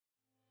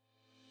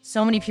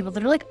so many people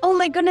that are like, oh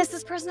my goodness,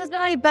 this person has been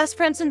my best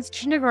friend since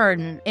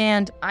kindergarten.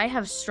 And I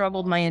have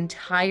struggled my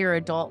entire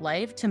adult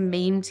life to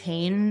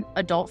maintain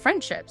adult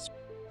friendships.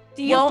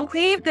 Do you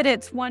believe that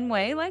it's one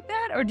way like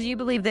that? Or do you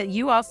believe that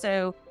you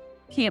also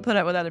can't put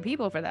up with other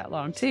people for that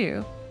long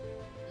too?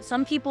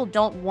 Some people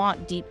don't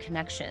want deep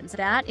connections.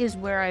 That is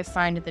where I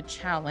find the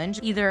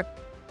challenge. Either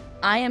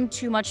I am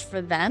too much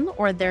for them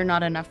or they're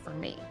not enough for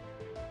me.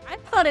 I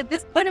thought at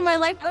this point in my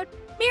life I would be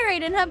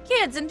married and have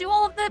kids and do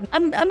all of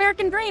the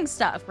American dream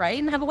stuff, right?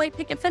 And have a white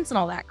picket fence and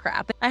all that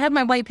crap. I have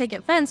my white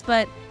picket fence,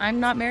 but I'm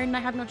not married and I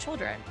have no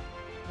children.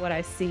 What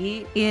I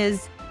see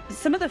is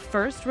some of the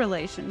first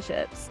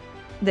relationships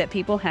that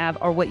people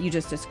have are what you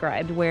just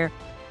described, where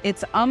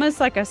it's almost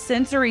like a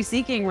sensory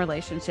seeking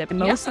relationship,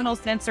 emotional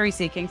sensory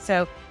seeking.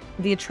 So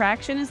the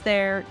attraction is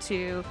there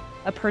to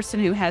a person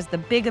who has the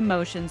big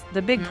emotions,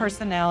 the big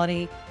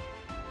personality.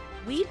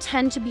 We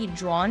tend to be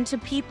drawn to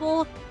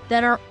people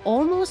that are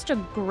almost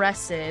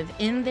aggressive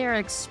in their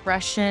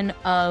expression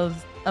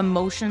of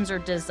emotions or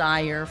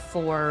desire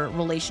for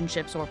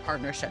relationships or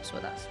partnerships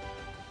with us.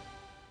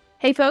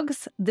 Hey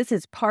folks, this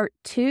is part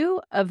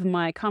 2 of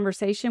my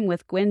conversation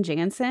with Gwen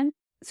Janssen.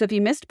 So if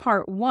you missed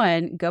part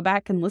 1, go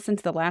back and listen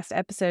to the last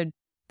episode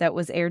that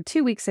was aired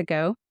 2 weeks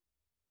ago.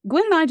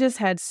 Gwen and I just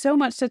had so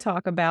much to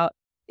talk about.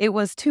 It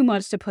was too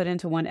much to put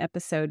into one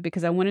episode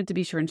because I wanted to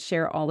be sure and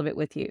share all of it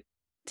with you.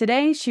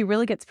 Today, she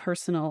really gets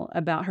personal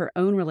about her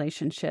own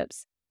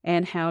relationships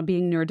and how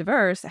being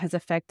neurodiverse has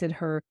affected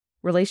her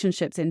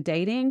relationships in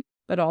dating,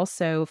 but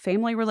also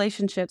family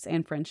relationships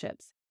and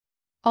friendships.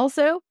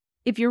 Also,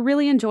 if you're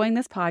really enjoying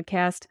this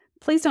podcast,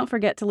 please don't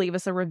forget to leave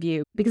us a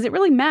review because it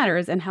really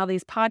matters in how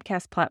these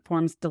podcast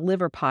platforms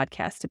deliver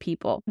podcasts to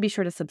people. Be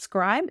sure to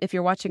subscribe if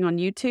you're watching on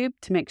YouTube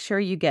to make sure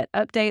you get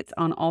updates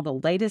on all the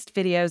latest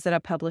videos that I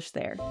publish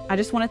there. I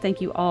just want to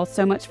thank you all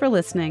so much for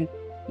listening.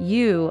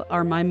 You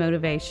are my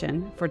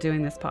motivation for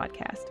doing this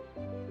podcast.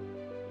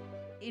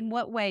 In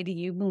what way do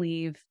you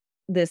believe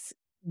this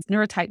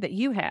neurotype that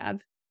you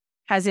have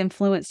has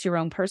influenced your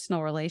own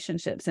personal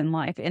relationships in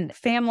life, in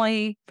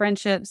family,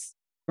 friendships,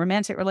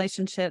 romantic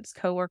relationships,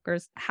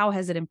 coworkers? How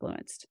has it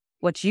influenced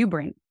what you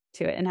bring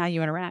to it and how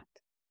you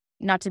interact?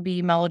 Not to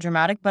be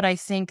melodramatic, but I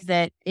think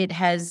that it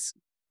has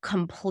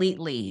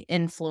completely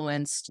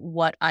influenced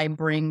what I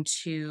bring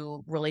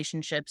to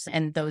relationships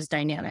and those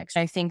dynamics.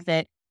 I think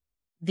that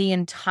the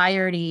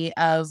entirety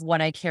of what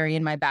I carry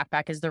in my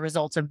backpack is the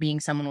result of being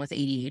someone with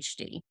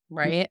ADHD,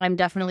 right? I'm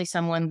definitely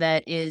someone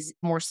that is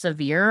more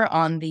severe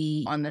on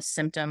the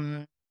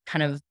symptom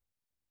kind of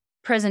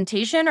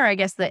presentation, or I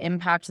guess the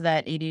impact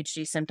that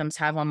ADHD symptoms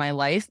have on my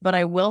life. But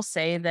I will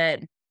say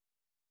that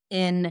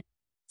in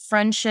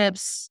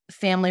friendships,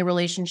 family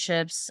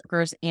relationships,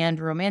 and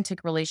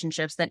romantic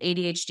relationships, that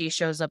ADHD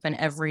shows up in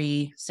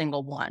every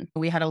single one.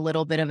 We had a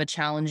little bit of a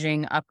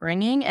challenging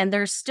upbringing, and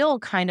there's still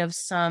kind of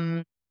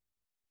some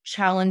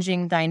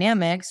challenging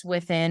dynamics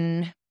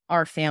within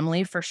our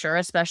family for sure,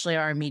 especially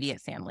our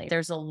immediate family.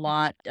 There's a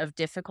lot of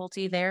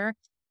difficulty there.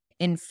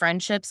 In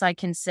friendships, I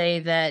can say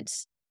that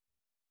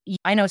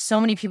I know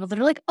so many people that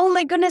are like, oh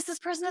my goodness, this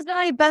person has been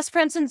my best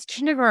friend since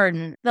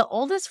kindergarten. The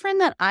oldest friend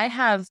that I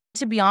have,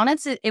 to be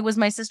honest, it was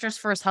my sister's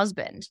first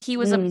husband. He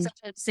was such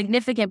a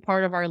significant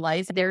part of our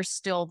life. They're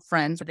still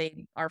friends.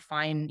 They are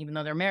fine, even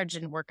though their marriage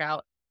didn't work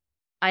out.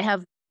 I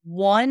have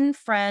one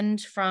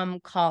friend from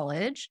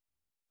college,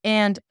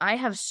 and I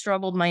have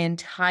struggled my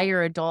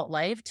entire adult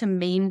life to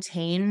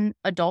maintain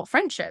adult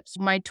friendships.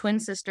 My twin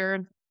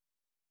sister,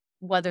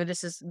 whether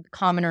this is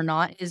common or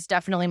not, is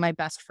definitely my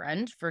best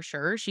friend for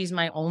sure. She's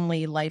my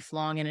only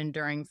lifelong and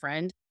enduring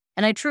friend.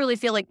 And I truly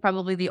feel like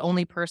probably the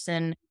only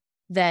person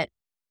that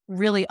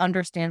really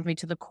understands me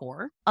to the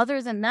core.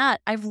 Other than that,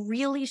 I've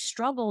really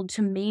struggled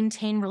to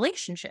maintain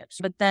relationships.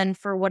 But then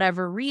for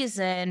whatever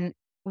reason,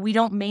 we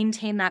don't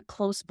maintain that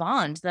close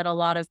bond that a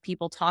lot of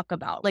people talk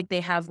about, like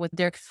they have with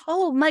their,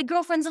 oh, my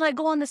girlfriends and I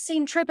go on the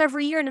same trip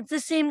every year and it's the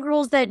same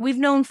girls that we've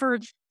known for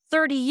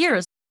 30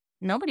 years.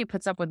 Nobody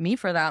puts up with me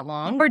for that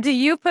long. Or do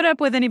you put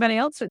up with anybody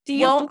else? Do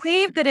you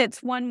believe that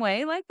it's one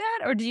way like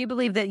that? Or do you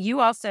believe that you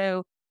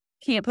also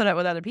can't put up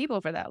with other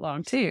people for that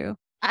long too?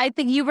 I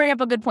think you bring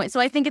up a good point. So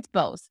I think it's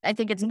both. I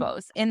think it's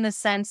both in the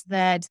sense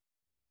that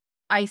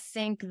I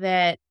think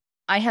that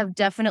I have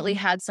definitely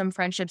had some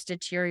friendships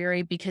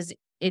deteriorate because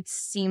it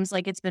seems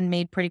like it's been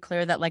made pretty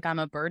clear that like I'm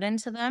a burden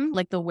to them.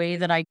 Like the way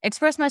that I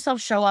express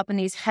myself, show up in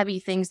these heavy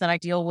things that I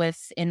deal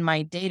with in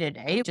my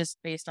day-to-day, just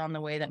based on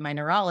the way that my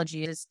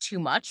neurology is too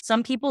much.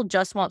 Some people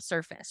just want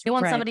surface. They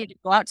want somebody to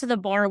go out to the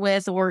bar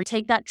with or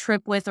take that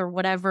trip with or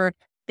whatever.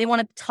 They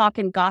want to talk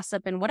and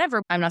gossip and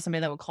whatever. I'm not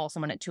somebody that would call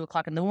someone at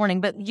 2:00 in the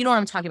morning, but you know what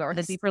I'm talking about.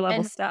 The deeper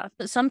level stuff.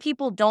 Some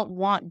people don't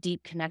want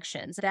deep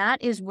connections.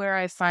 That is where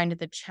I find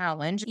the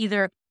challenge.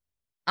 Either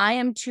I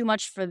am too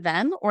much for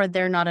them or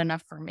they're not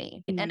enough for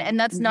me. And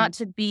that's not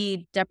to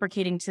be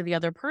deprecating to the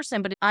other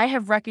person, but I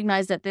have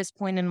recognized at this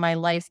point in my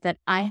life that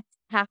I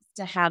have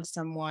to have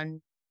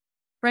someone,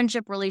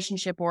 friendship,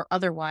 relationship, or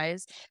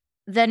otherwise,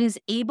 that is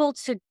able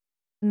to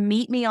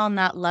meet me on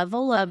that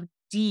level of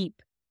deep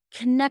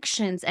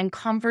connections and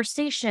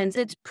conversations.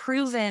 It's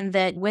proven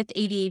that with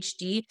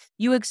ADHD,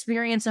 you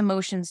experience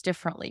emotions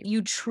differently.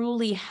 You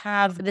truly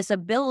have this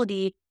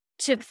ability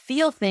to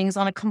feel things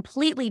on a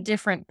completely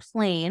different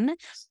plane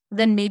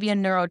than maybe a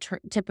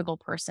neurotypical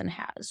person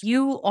has.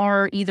 You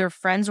are either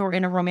friends or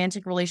in a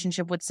romantic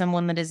relationship with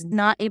someone that is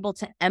not able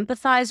to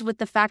empathize with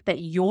the fact that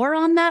you're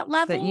on that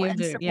level and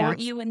support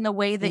you in the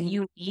way that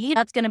you need.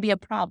 That's going to be a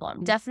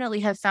problem. Definitely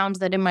have found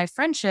that in my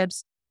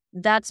friendships,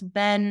 that's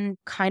been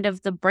kind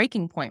of the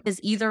breaking point, is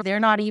either they're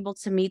not able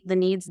to meet the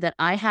needs that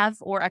I have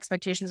or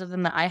expectations of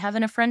them that I have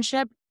in a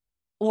friendship,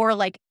 or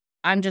like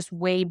I'm just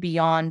way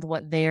beyond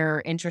what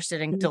they're interested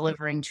in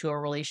delivering to a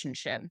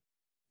relationship.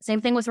 Same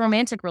thing with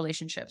romantic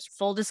relationships.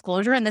 Full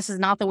disclosure, and this is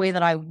not the way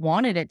that I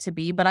wanted it to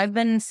be, but I've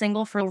been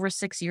single for over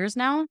 6 years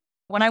now.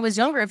 When I was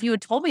younger, if you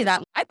had told me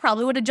that, I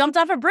probably would have jumped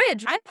off a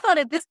bridge. I thought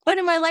at this point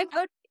in my life, I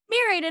would be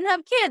married and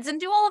have kids and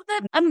do all of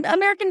the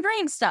American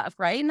dream stuff,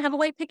 right? And have a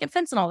white picket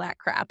fence and all that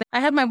crap.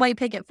 I have my white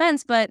picket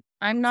fence, but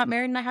I'm not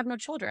married and I have no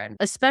children.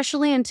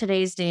 Especially in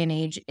today's day and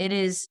age, it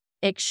is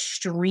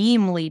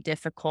extremely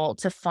difficult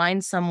to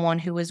find someone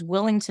who is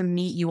willing to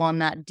meet you on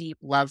that deep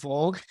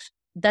level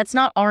that's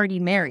not already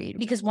married.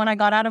 Because when I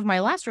got out of my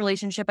last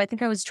relationship, I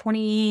think I was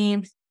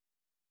 26.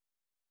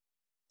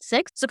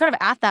 So kind of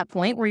at that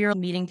point where you're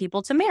meeting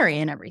people to marry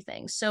and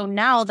everything. So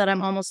now that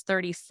I'm almost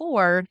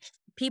 34,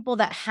 people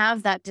that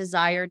have that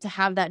desire to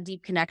have that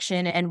deep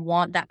connection and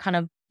want that kind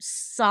of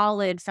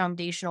solid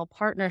foundational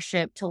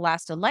partnership to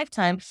last a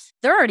lifetime,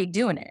 they're already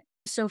doing it.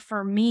 So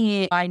for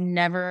me, I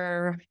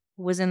never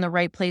was in the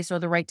right place or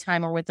the right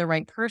time or with the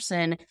right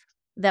person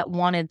that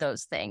wanted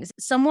those things.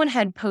 Someone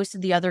had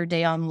posted the other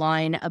day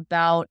online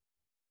about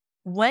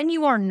when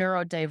you are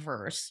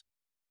neurodiverse,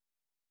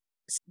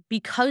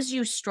 because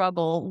you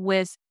struggle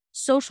with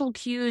social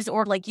cues,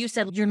 or like you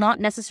said, you're not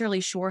necessarily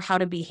sure how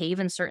to behave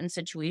in certain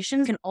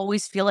situations, can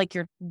always feel like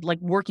you're like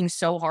working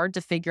so hard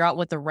to figure out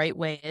what the right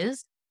way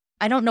is.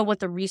 I don't know what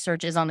the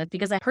research is on it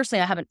because I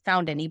haven't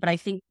found any, but I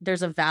think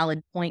there's a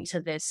valid point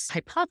to this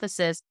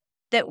hypothesis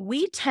that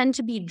we tend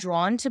to be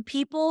drawn to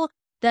people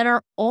that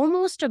are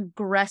almost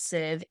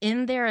aggressive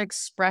in their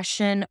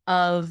expression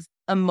of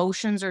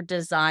emotions or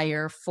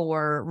desire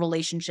for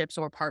relationships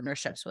or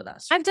partnerships with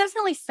us. I've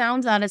definitely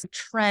found that as a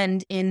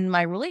trend in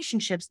my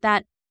relationships,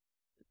 that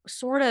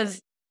sort of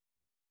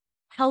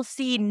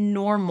healthy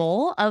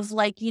normal of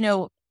like,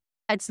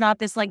 it's not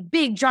this like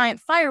big giant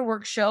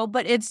fireworks show,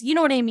 but it's, you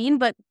know what I mean?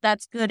 But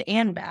that's good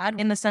and bad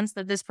in the sense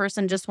that this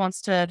person just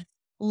wants to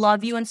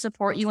love you and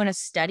support you in a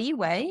steady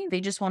way.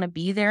 They just want to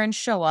be there and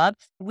show up.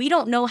 We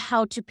don't know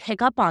how to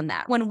pick up on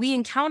that. When we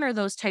encounter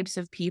those types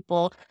of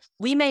people,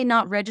 we may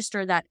not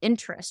register that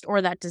interest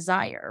or that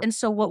desire. And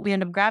so what we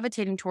end up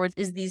gravitating towards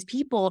is these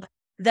people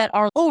that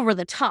are over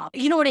the top.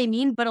 You know what I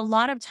mean? But a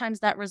lot of times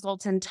that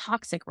results in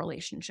toxic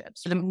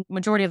relationships. The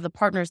majority of the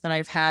partners that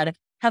I've had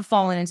have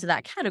fallen into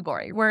that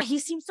category where he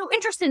seems so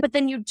interesting, but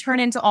then you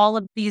turn into all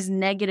of these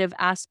negative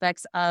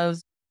aspects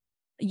of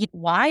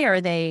why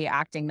are they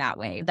acting that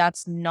way?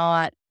 That's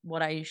not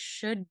what I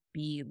should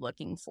be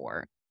looking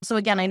for. So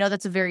again, I know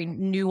that's a very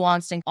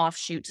nuanced and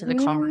offshoot to the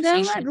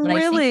conversation. Not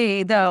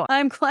really, though.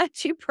 I'm glad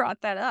you brought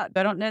that up.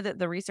 I don't know that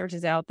the research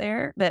is out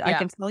there, but I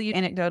can tell you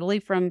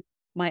anecdotally from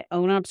my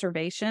own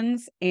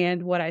observations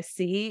and what I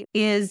see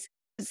is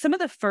some of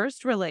the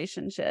first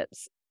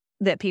relationships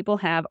that people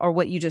have are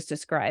what you just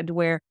described,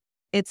 where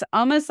it's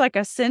almost like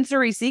a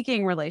sensory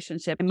seeking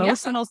relationship,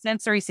 emotional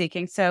sensory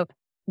seeking. So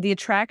the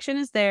attraction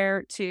is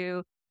there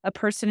to a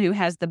person who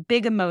has the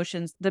big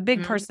emotions, the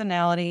big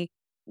personality,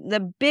 the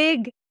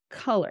big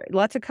color,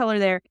 lots of color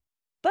there.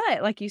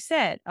 But like you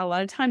said, a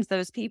lot of times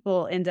those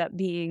people end up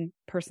being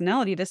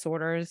personality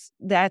disorders.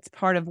 That's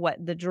part of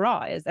what the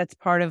draw is. That's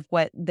part of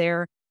what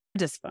their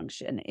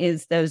dysfunction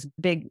is, those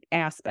big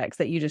aspects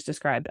that you just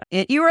described.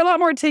 You were a lot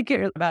more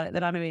articulate about it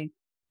than I'm being.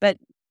 But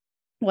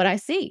what I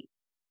see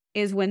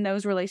is when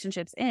those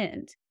relationships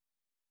end,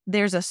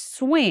 there's a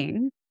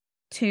swing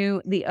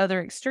to the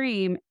other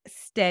extreme,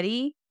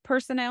 steady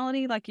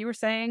personality, like you were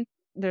saying.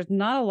 There's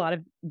not a lot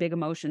of big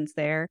emotions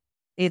there.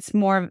 It's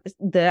more of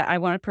the I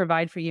want to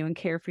provide for you and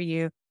care for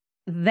you.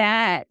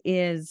 That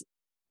is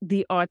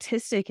the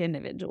autistic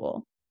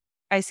individual.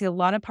 I see a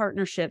lot of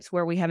partnerships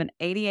where we have an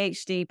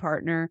ADHD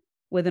partner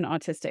with an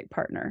autistic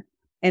partner.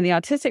 And the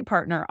autistic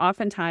partner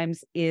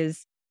oftentimes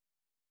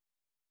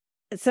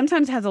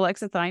sometimes has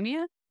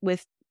alexithymia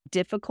with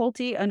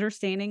difficulty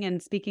understanding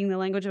and speaking the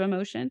language of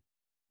emotion.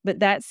 But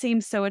that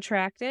seems so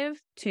attractive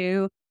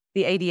to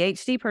the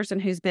ADHD person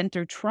who's been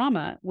through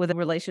trauma with a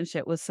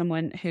relationship with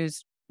someone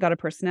who's got a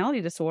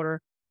personality disorder,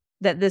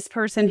 that this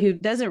person who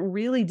doesn't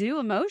really do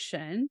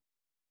emotion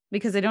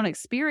because they don't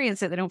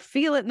experience it, they don't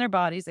feel it in their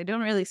bodies, they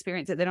don't really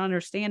experience it, they don't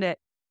understand it,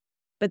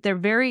 but they're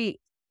very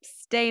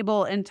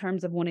stable in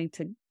terms of wanting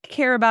to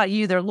care about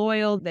you, they're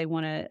loyal, they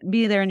want to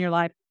be there in your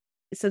life.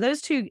 So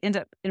those two end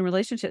up in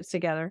relationships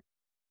together.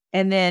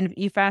 And then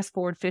you fast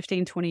forward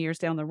 15, 20 years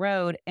down the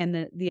road, and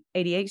the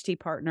ADHD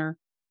partner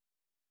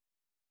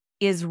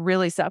is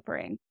really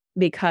suffering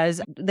because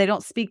they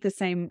don't speak the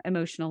same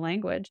emotional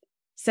language.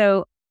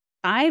 So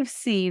I've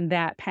seen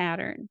that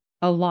pattern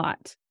a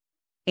lot.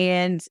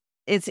 And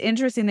it's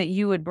interesting that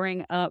you would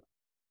bring up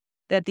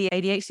that the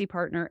ADHD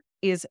partner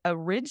is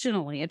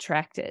originally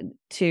attracted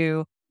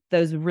to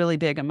those really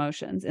big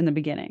emotions in the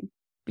beginning,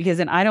 because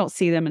then I don't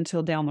see them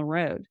until down the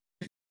road.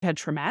 Had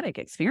traumatic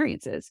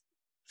experiences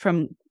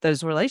from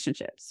those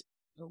relationships.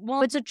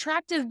 Well, it's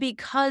attractive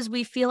because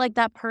we feel like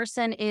that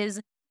person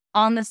is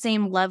on the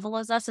same level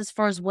as us as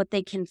far as what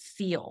they can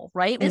feel,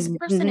 right? This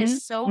person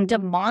is so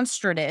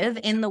demonstrative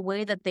in the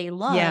way that they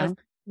love. Yeah.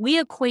 We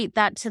equate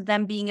that to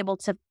them being able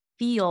to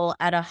feel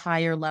at a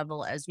higher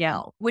level as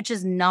well, which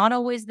is not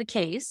always the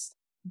case,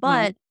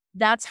 but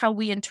that's how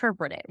we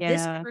interpret it.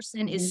 This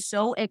person is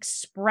so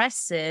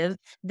expressive,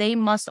 they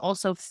must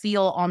also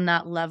feel on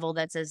that level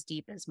that's as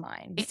deep as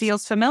mine. It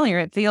feels familiar.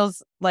 It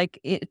feels like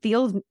it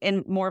feels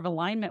in more of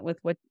alignment with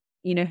what,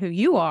 who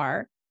you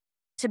are.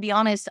 To be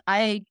honest,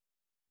 I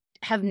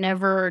have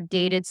never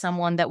dated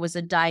someone that was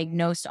a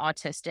diagnosed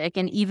autistic.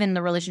 And even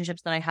the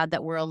relationships that I had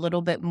that were a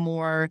little bit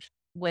more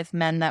with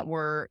men that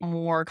were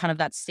more kind of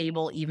that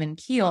stable, even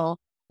keel,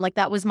 like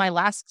that was my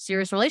last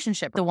serious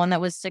relationship. The one that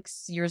was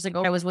 6 years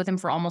ago, I was with him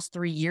for almost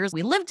 3 years.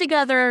 We lived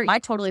together. I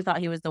totally thought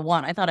he was the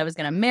one. I thought I was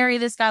going to marry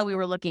this guy. We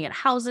were looking at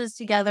houses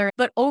together.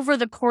 But over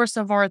the course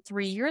of our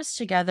 3 years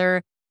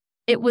together,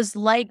 it was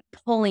like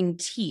pulling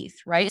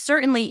teeth, right?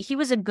 Certainly, he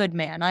was a good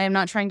man. I am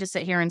not trying to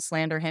sit here and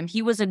slander him.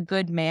 He was a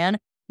good man.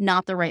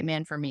 Not the right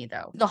man for me,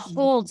 though. The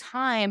whole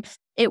time,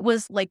 it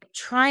was like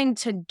trying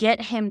to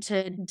get him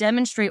to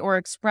demonstrate or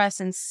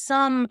express in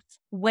some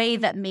way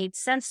that made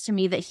sense to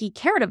me that he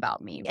cared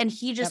about me. And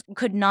he just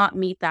could not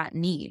meet that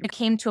need. It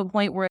came to a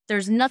point where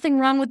there's nothing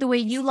wrong with the way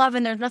you love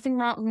and there's nothing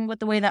wrong with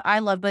the way that I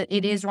love, but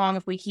it is wrong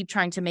if we keep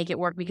trying to make it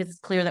work because it's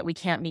clear that we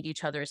can't meet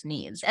each other's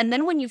needs. And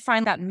then when you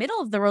find that middle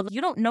of the road,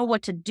 you don't know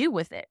what to do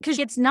with it because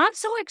it's not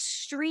so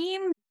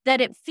extreme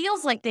that it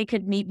feels like they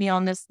could meet me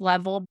on this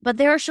level, but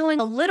they are showing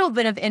a little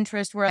bit of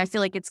interest where I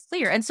feel like it's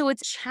clear. And so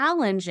it's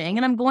challenging.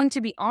 And I'm going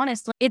to be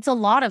honest, it's a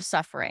lot of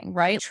suffering,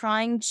 right?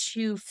 Trying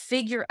to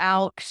figure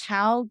out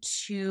how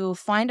to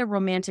find a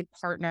romantic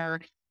partner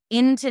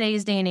in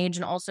today's day and age,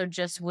 and also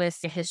just with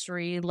a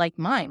history like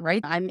mine,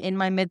 right? I'm in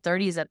my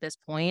mid-30s at this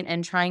point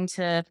and trying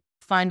to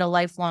find a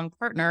lifelong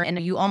partner. And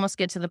you almost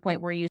get to the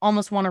point where you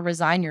almost want to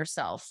resign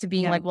yourself to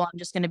being like, well, I'm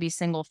just going to be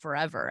single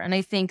forever. And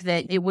I think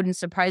that it wouldn't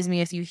surprise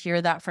me if you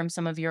hear that from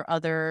some of your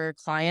other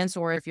clients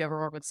or if you ever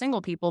work with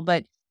single people,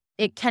 but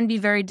it can be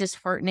very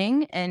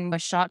disheartening and a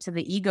shot to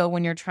the ego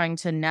when you're trying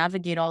to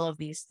navigate all of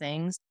these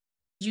things.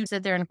 You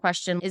sit there and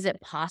question, is it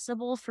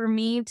possible for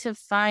me to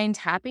find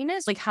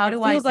happiness? Like, how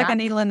do I? It feels like a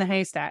needle in the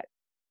haystack.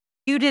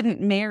 You didn't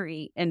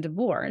marry and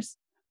divorce,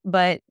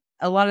 but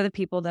a lot of the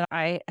people that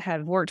I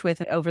have worked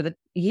with over the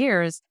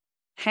years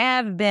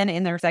have been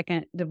in their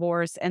second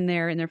divorce and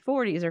they're in their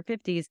 40s or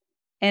 50s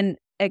and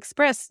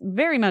express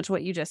very much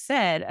what you just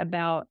said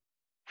about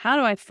how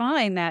do I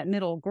find that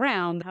middle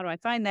ground? How do I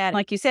find that?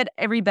 Like you said,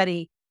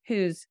 everybody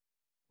who's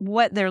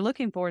what they're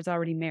looking for is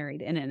already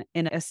married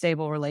in a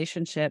stable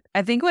relationship.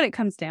 I think what it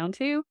comes down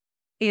to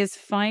is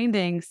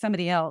finding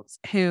somebody else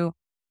who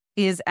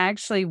is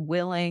actually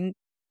willing,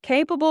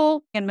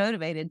 capable, and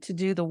motivated to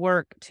do the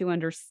work to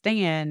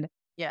understand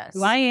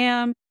who I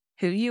am,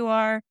 who you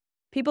are.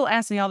 People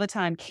ask me all the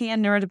time,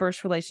 can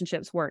neurodiverse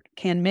relationships work?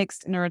 Can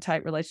mixed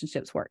neurotype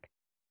relationships work?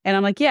 And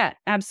I'm like, yeah,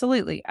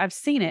 absolutely. I've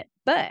seen it,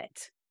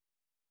 but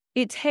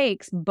it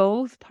takes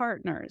both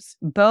partners,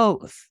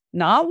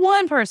 not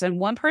one person.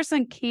 One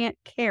person can't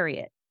carry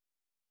it.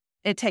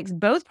 It takes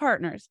both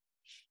partners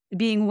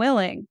being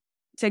willing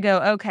to go,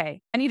 okay,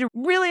 I need to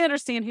really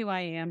understand who I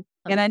am.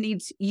 And I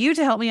need you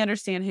to help me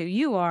understand who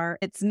you are.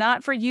 It's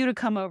not for you to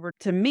come over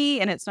to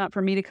me and it's not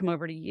for me to come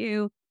over to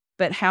you,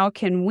 but how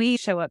can we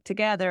show up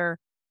together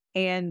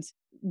and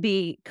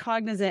be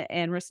cognizant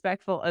and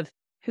respectful of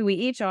who we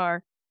each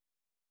are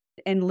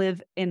and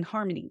live in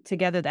harmony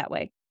together that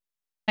way.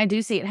 I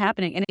do see it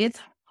happening and it's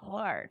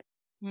hard.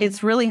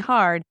 It's really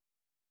hard,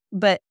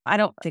 but I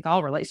don't think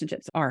all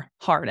relationships are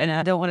hard and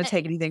I don't want to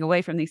take anything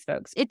away from these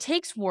folks. It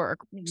takes work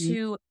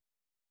to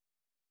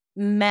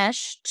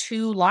mesh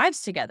two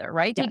lives together,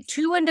 right? Take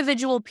two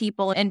individual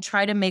people and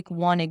try to make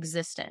one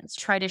existence.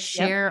 Try to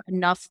share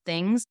enough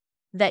things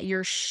that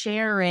you're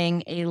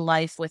sharing a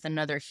life with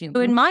another human.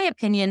 So in my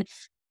opinion,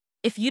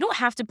 if you don't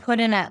have to put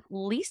in at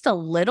least a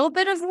little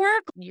bit of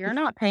work, you're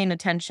not paying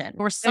attention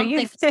or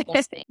something.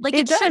 Like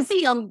it should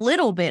be a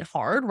little bit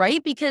hard,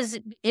 right? Because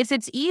if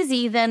it's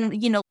easy,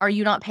 then, are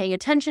you not paying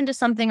attention to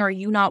something? Are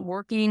you not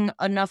working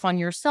enough on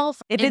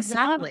yourself? If it's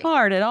not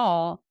hard at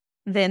all,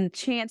 then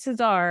chances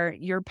are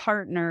your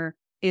partner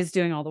is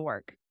doing all the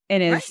work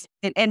and is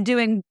and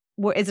doing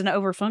what is an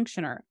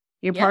overfunctioner.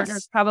 Your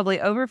partner's probably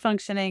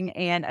overfunctioning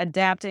and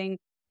adapting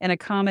and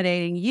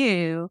accommodating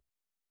you.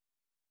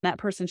 That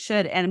person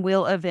should and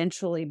will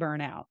eventually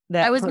burn out.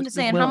 I was going to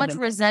say, and how much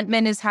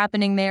resentment is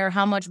happening there,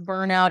 how much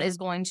burnout is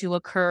going to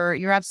occur.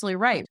 You're absolutely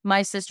right.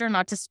 My sister,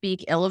 not to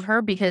speak ill of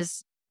her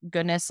because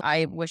goodness,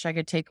 I wish I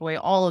could take away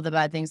all of the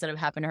bad things that have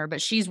happened to her,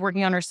 but she's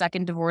working on her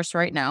second divorce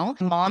right now.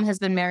 Mom has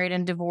been married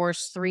and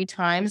divorced 3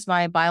 times.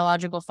 My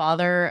biological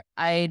father,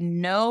 I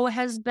know,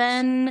 has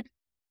been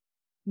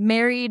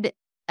married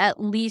at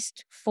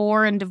least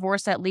 4 and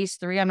divorced at least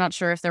 3. I'm not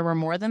sure if there were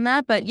more than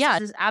that, but yeah,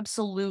 this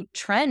absolute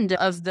trend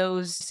of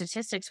those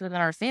statistics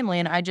within our family.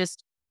 And I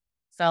just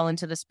fell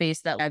into the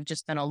space that I've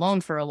just been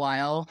alone for a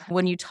while.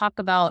 When you talk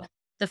about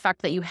the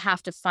fact that you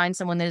have to find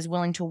someone that is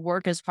willing to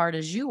work as hard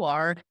as you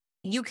are,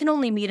 you can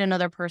only meet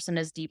another person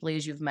as deeply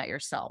as you've met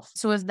yourself.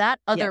 So if that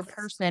other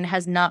person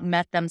has not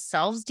met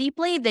themselves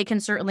deeply, they can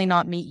certainly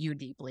not meet you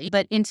deeply.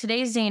 But in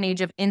today's day and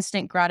age of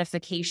instant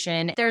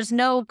gratification, there's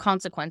no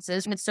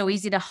consequences. It's so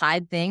easy to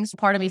hide things.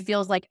 Part of me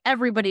feels like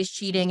everybody's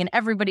cheating and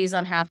everybody's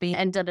unhappy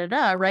and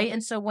right?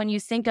 And so when you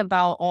think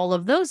about all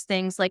of those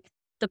things, like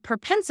the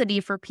propensity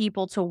for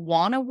people to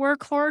want to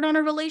work hard on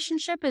a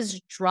relationship is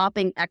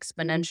dropping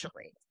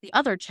exponentially. The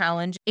other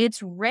challenge,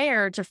 it's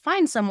rare to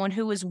find someone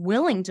who is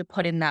willing to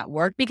put in that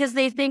work because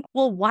they think,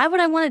 well, why would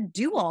I want to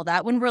do all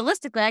that when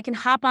realistically I can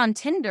hop on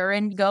Tinder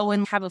and go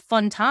and have a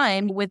fun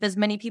time with as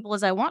many people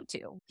as I want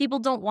to? People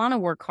don't want to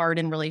work hard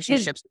in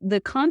relationships. The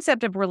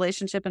concept of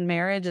relationship and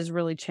marriage is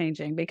really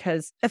changing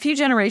because a few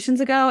generations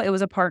ago, it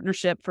was a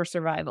partnership for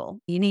survival.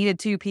 You needed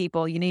 2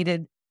 people. You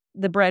needed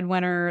the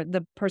breadwinner,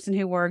 the person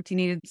who worked. You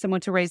needed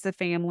someone to raise the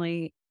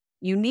family.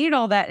 You needed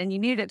all that and you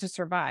needed it to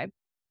survive.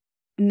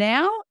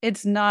 Now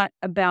it's not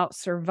about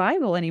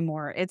survival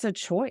anymore. It's a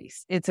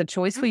choice. It's a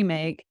choice we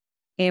make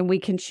and we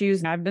can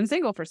choose. I've been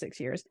single for 6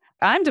 years.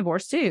 I'm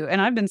divorced too.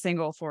 And I've been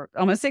single for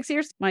almost 6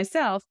 years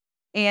myself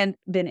and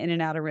been in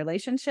and out of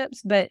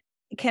relationships, but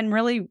can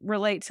really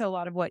relate to a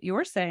lot of what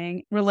you're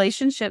saying.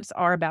 Relationships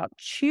are about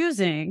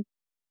choosing.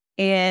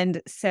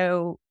 And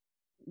so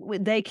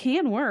they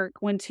can work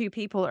when 2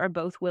 people are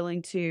both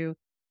willing to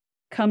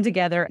come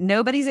together.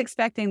 Nobody's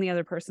expecting the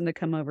other person to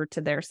come over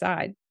to their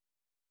side.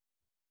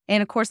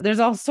 And of course, there's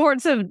all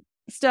sorts of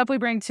stuff we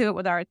bring to it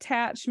with our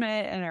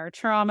attachment and our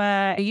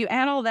trauma. You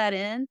add all that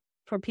in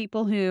for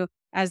people who,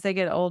 as they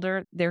get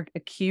older, they're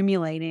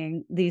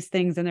accumulating these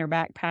things in their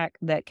backpack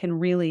that can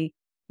really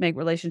make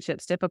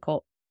relationships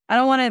difficult. I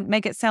don't want to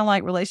make it sound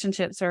like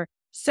relationships are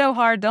so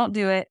hard, don't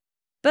do it.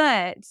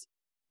 But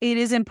it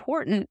is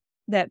important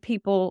that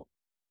people,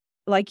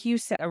 like you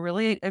said, I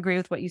really agree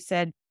with what you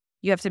said.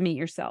 You have to meet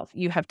yourself.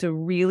 You have to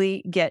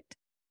really get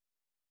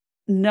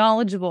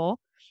knowledgeable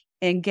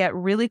and get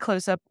really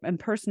close up and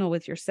personal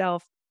with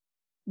yourself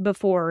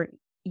before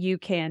you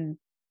can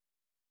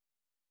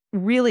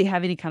really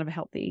have any kind of a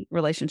healthy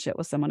relationship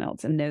with someone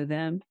else and know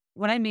them.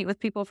 When I meet with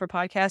people for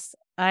podcasts,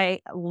 I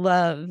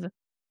love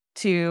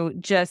to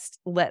just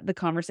let the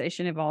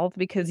conversation evolve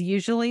because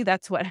usually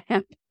that's what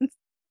happens.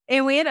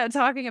 And we end up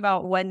talking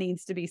about what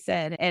needs to be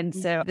said. And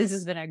so this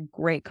has been a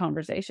great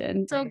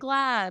conversation. So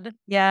glad.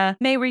 Yeah.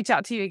 May reach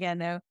out to you again,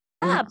 though.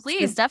 Yeah,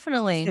 please.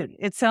 Definitely.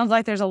 It sounds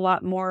like there's a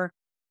lot more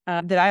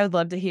that I would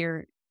love to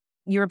hear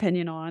your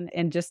opinion on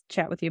and just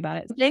chat with you about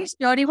it. Thanks,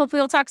 Jody. Hopefully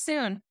we'll talk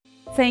soon.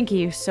 Thank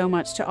you so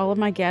much to all of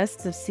my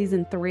guests of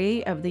season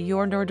 3 of the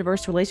Your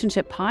Neurodiverse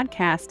Relationship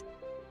podcast.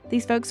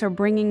 These folks are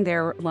bringing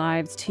their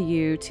lives to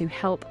you to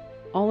help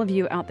all of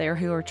you out there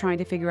who are trying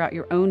to figure out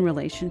your own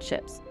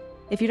relationships.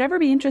 If you'd ever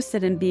be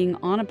interested in being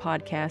on a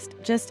podcast,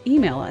 just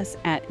email us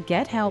at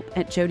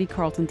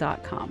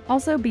gethelp@jodycarlton.com.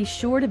 Also, be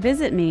sure to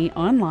visit me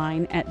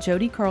online at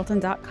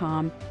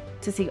jodycarlton.com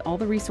to see all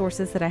the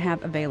resources that I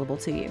have available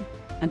to you.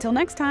 Until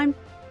next time.